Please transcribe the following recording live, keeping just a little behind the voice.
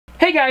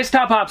Hey guys,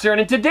 Top Pops here, and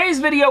in today's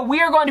video,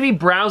 we are going to be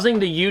browsing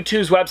the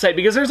Youtooz website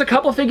because there's a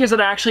couple figures that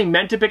I actually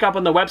meant to pick up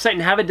on the website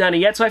and haven't done it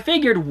yet, so I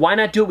figured, why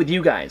not do it with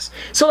you guys?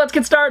 So let's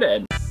get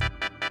started.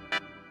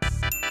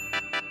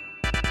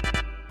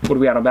 What are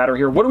we out on battery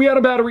here? What are we out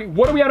of battery?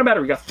 What are we out of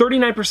battery? We got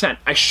 39%.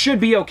 I should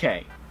be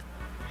okay.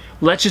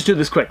 Let's just do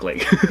this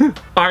quickly.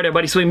 Alright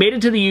everybody, so we made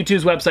it to the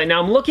Youtooz website.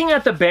 Now I'm looking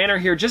at the banner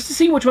here just to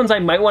see which ones I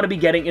might want to be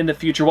getting in the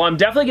future. Well, I'm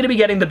definitely going to be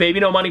getting the Baby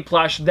No Money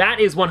plush. That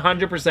is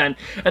 100%.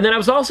 And then I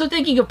was also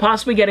thinking of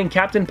possibly getting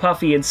Captain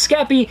Puffy and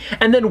Skeppy,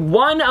 and then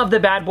one of the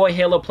Bad Boy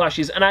Halo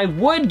plushies. And I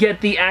would get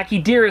the Aki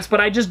Dearest,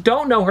 but I just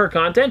don't know her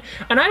content,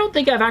 and I don't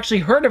think I've actually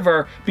heard of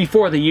her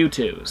before the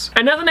Youtooz.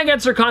 And nothing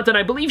against her content,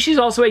 I believe she's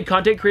also a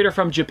content creator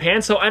from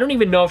Japan, so I don't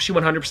even know if she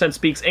 100%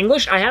 speaks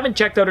English. I haven't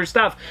checked out her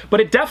stuff, but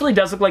it definitely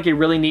does look like a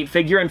really neat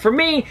figure, and for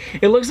me,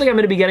 it looks like I'm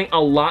going to be getting a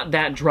lot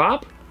that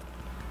drop.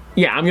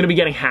 Yeah, I'm going to be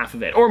getting half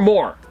of it, or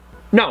more.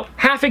 No,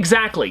 half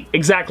exactly.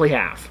 Exactly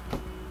half.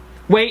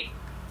 Wait,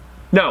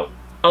 no,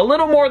 a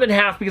little more than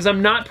half because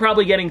I'm not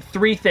probably getting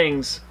 3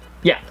 things.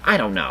 Yeah, I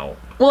don't know.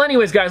 Well,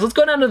 anyways, guys, let's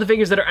go down to the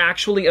figures that are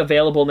actually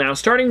available now,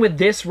 starting with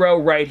this row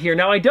right here.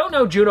 Now, I don't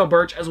know Juno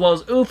Birch as well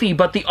as Oofy,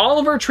 but the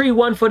Oliver Tree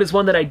 1 foot is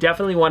one that I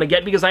definitely want to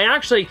get because I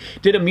actually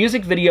did a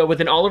music video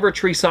with an Oliver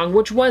Tree song,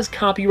 which was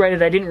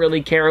copyrighted. I didn't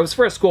really care. It was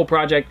for a school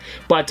project,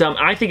 but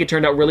I think it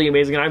turned out really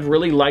amazing, and I've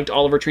really liked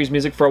Oliver Tree's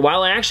music for a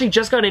while. I actually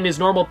just got in his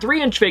normal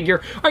 3-inch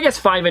figure, or I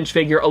guess 5-inch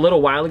figure, a little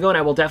while ago, and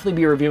I will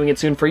definitely be reviewing it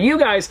soon for you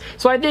guys,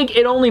 so I think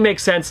it only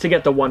makes sense to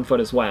get the 1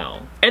 foot as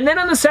well. And then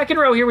on the second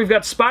row here, we've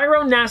got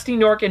Spyro, Nasty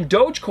Nork, and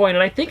Dogecoin, and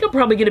I think I'm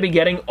probably going to be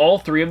getting all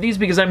 3 of these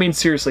because, I mean,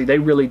 seriously, they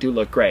really do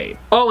look great.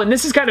 Oh, and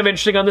this is kind of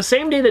interesting. On the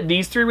same day that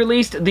these 3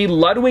 released, the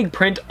Ludwig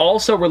print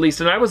also released,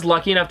 and I was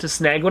lucky enough to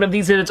snag one of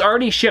these, and it's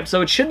already shipped,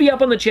 so it should be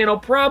up on the channel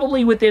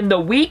probably within the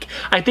week.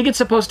 I think it's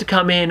supposed to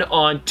come in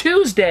on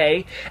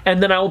Tuesday,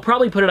 and then I will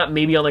probably put it up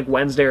maybe on like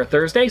Wednesday or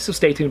Thursday, so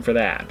stay tuned for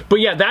that. But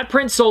yeah, that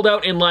print sold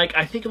out in like,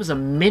 I think it was a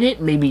minute,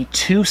 maybe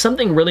 2,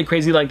 something really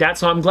crazy like that,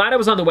 so I'm glad I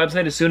was on the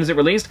website as soon as it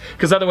released,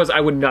 because otherwise I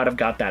would not have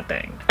got that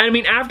thing. And I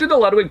mean, after the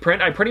Ludwig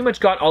print, I pretty much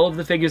got all of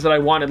the figures that I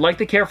wanted, like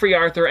the Carefree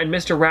Arthur and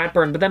Mr.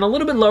 Ratburn, but then a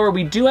little bit lower,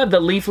 we do have the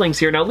Leaflings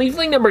here. Now,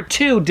 Leafling number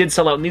 2 did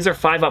sell out, and these are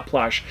 5-up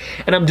plush,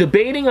 and I'm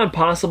debating on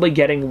possibly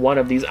getting one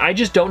of these. I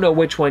just don't know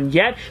which one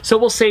yet, so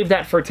we'll save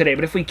that for today.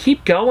 But if we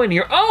keep going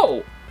here,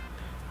 oh!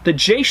 The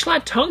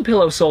J-Schlatt tongue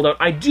pillow sold out.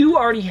 I do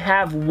already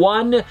have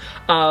one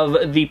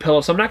of the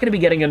pillows, so I'm not going to be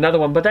getting another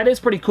one, but that is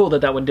pretty cool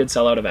that that one did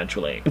sell out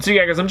eventually. And so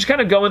yeah, guys, I'm just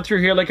kind of going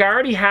through here. Like, I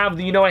already have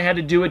the, you know, I had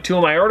to do it to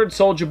him. I ordered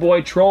Soulja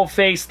Boy, Troll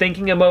Face,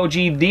 Thinking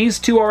Emoji. These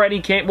 2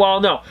 already came.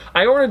 Well, no,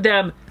 I ordered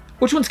them.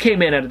 Which ones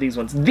came in out of these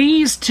ones?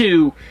 These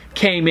 2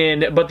 came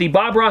in, but the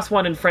Bob Ross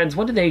one and Friends,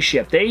 when did they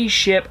ship? They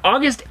ship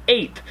August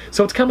 8th,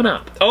 so it's coming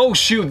up. Oh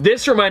shoot,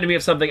 this reminded me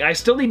of something. I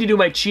still need to do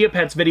my Chia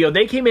Pets video.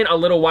 They came in a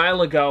little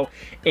while ago,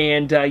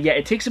 and yeah,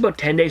 it takes about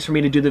 10 days for me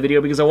to do the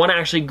video because I want to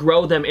actually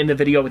grow them in the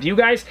video with you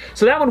guys.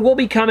 So that one will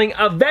be coming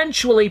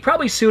eventually,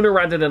 probably sooner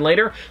rather than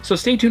later, so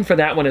stay tuned for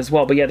that one as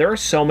well. But yeah, there are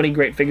so many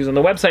great figures on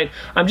the website.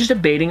 I'm just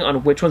debating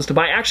on which ones to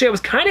buy. Actually, I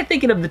was kind of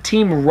thinking of the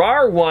Team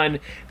RAR one.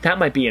 That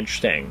might be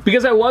interesting,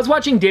 because I was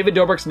watching David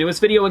Dobrik's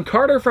newest video, and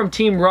Carter from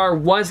Team RAR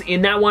was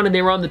in that one, and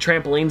they were on the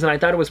trampolines, and I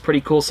thought it was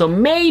pretty cool, so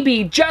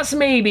maybe, just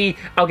maybe,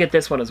 I'll get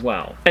this one as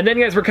well. And then,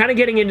 guys, we're kind of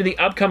getting into the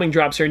upcoming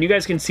drops here, and you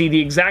guys can see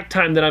the exact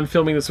time that I'm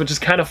filming this, which is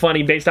kind of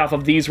funny based off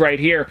of these right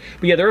here.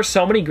 But yeah, there are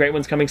so many great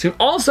ones coming soon.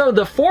 Also,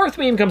 the 4th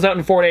meme comes out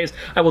in 4 days.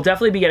 I will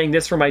definitely be getting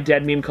this for my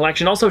Dead meme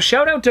collection. Also,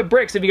 shout out to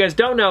Bricks, if you guys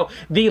don't know,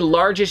 the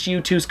largest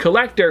Youtooz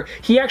collector.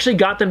 He actually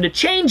got them to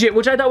change it,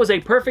 which I thought was a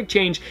perfect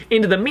change,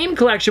 into the meme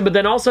collection, but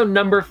then also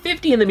number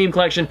 50 in the meme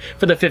collection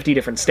for the 50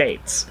 different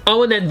states.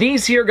 Oh, and then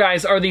these here,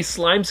 guys, are the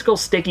Slimeskull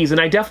Stickies, and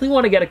I definitely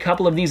want to get a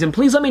couple of these, and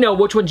please let me know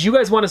which ones you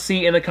guys want to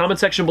see in the comment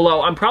section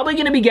below. I'm probably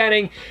going to be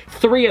getting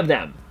 3 of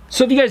them.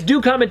 So if you guys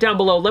do comment down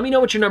below, let me know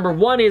what your number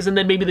 1 is, and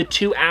then maybe the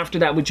 2 after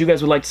that, which you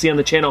guys would like to see on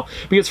the channel.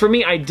 Because for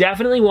me, I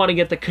definitely want to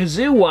get the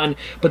Kazoo one,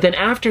 but then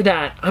after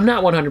that, I'm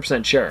not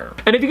 100% sure.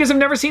 And if you guys have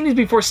never seen these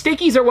before,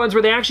 Stickies are ones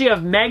where they actually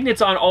have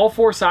magnets on all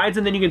 4 sides,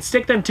 and then you can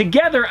stick them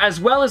together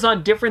as well as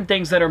on different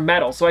things that are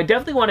metal. So I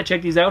definitely want to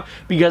check these out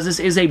because this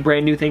is a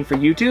brand new thing for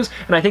Youtooz,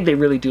 and I think they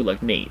really do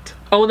look neat.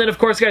 Oh, and then of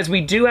course, guys, we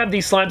do have the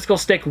Slimeskull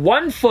Stick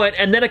 1 foot,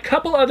 and then a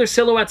couple other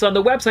silhouettes on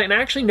the website, and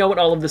I actually know what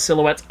all of the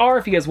silhouettes are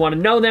if you guys want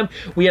to know them.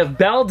 We have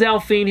Belle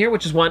Delphine here,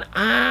 which is one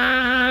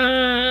I'm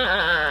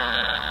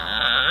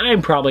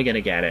probably gonna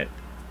get it.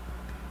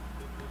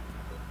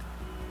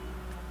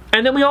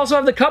 And then we also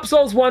have the Cup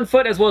Souls 1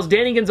 foot, as well as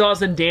Danny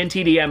Gonzalez and Dan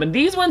TDM. And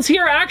these ones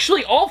here,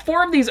 actually, all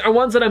 4 of these are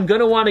ones that I'm going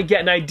to want to get.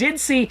 And I did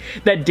see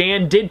that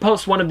Dan did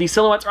post one of these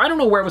silhouettes, or I don't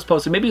know where it was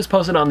posted. Maybe it was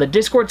posted on the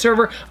Discord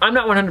server. I'm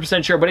not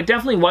 100% sure, but it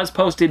definitely was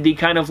posted, the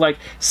kind of like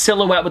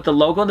silhouette with the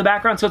logo in the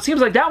background. So it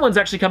seems like that one's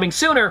actually coming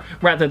sooner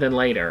rather than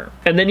later.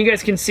 And then you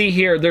guys can see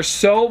here, there's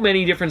so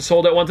many different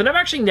sold out ones. And I've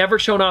actually never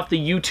shown off the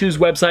Youtooz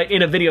website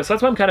in a video, so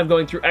that's why I'm kind of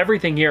going through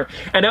everything here.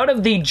 And out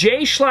of the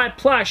J-Schlatt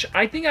plush,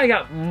 I think I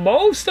got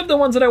most of the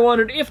ones that I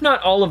wanted, if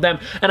not all of them,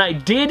 and I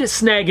did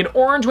snag an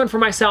orange one for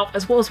myself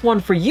as well as one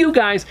for you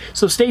guys,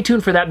 so stay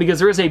tuned for that because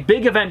there is a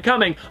big event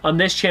coming on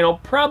this channel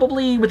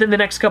probably within the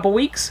next couple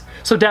weeks.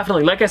 So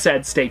definitely, like I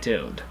said, stay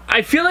tuned.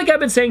 I feel like I've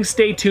been saying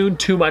stay tuned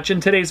too much in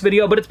today's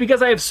video, but it's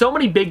because I have so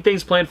many big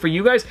things planned for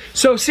you guys.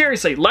 So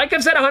seriously, like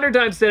I've said 100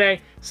 times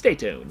today, stay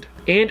tuned.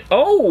 And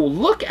oh,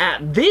 look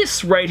at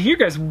this right here,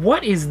 guys.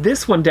 What is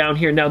this one down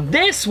here? Now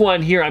this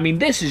one here, I mean,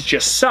 this is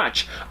just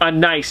such a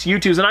nice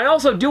Youtooz. And I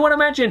also do want to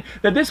mention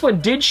that this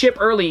one did ship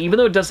early, even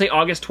though it does say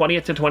August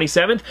 20th to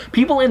 27th.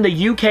 People in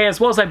the UK,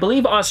 as well as I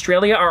believe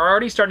Australia, are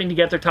already starting to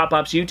get their Top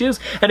Pops Youtooz.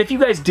 And if you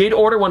guys did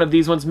order one of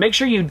these ones, make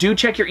sure you do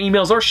check your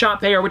emails or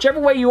shop pay or whichever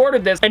way you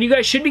ordered this. And you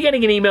guys should be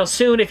getting an email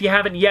soon if you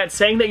haven't yet,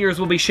 saying that yours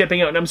will be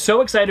shipping out. And I'm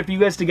so excited for you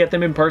guys to get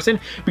them in person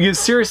because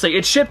seriously,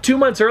 it shipped 2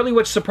 months early,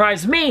 which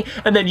surprised me.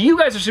 And then you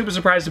guys are super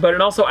surprised about it,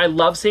 and also I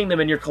love seeing them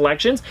in your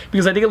collections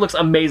because I think it looks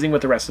amazing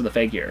with the rest of the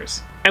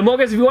figures. And well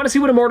guys, if you want to see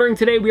what I'm ordering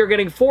today, we are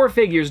getting 4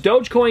 figures: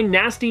 Dogecoin,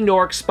 Nasty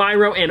Nork,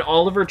 Spyro, and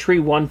Oliver Tree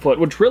 1 Foot,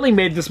 which really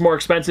made this more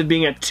expensive,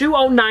 being at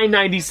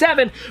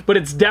 $209.97, but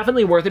it's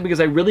definitely worth it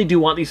because I really do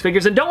want these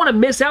figures and don't want to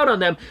miss out on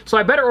them, so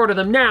I better order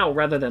them now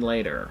rather than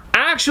later.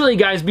 Actually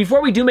guys,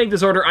 before we do make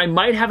this order, I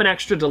might have an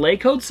extra delay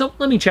code, so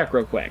let me check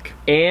real quick.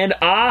 And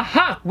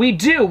aha, we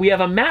do! We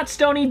have a Matt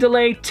Stoney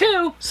delay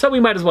too, so we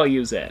might as well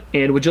use it.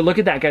 And would you look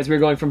at that guys, we're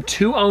going from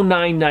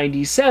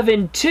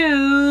 $209.97 to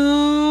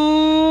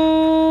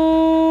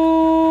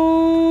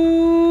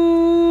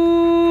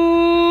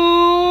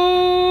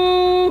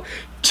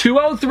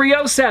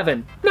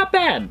 $203.07. Not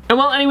bad. And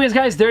well, anyways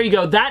guys, there you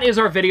go. That is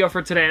our video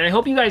for today, and I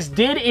hope you guys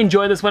did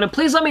enjoy this one. And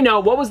please let me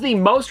know what was the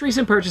most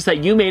recent purchase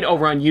that you made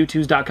over on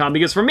Youtooz.com,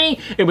 because for me,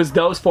 it was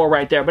those 4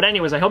 right there. But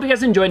anyways, I hope you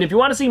guys enjoyed. If you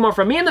want to see more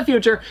from me in the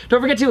future,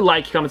 don't forget to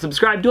like, comment,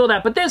 subscribe, do all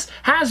that. But this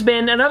has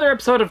been another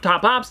episode of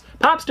Top Pops,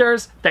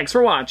 Popsters. Thanks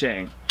for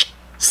watching.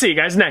 See you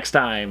guys next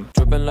time.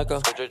 Dripping like a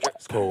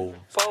school.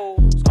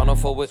 On a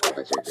forward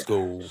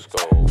school.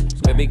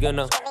 Baby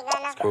gonna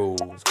screw.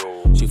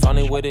 She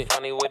funny with it.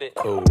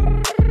 Cool.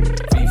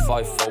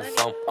 V5 full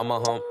thump. I'm a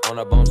hump on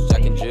a bounce.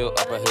 Jack and Jill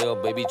up a hill.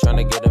 Baby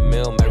tryna get a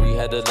meal. Mary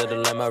had a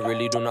little lamb. I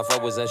really do not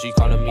fuck with that. She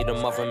calling me the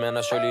muffin man.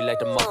 I surely like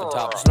the muffin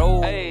top.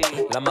 Snow.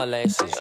 Like my lashes.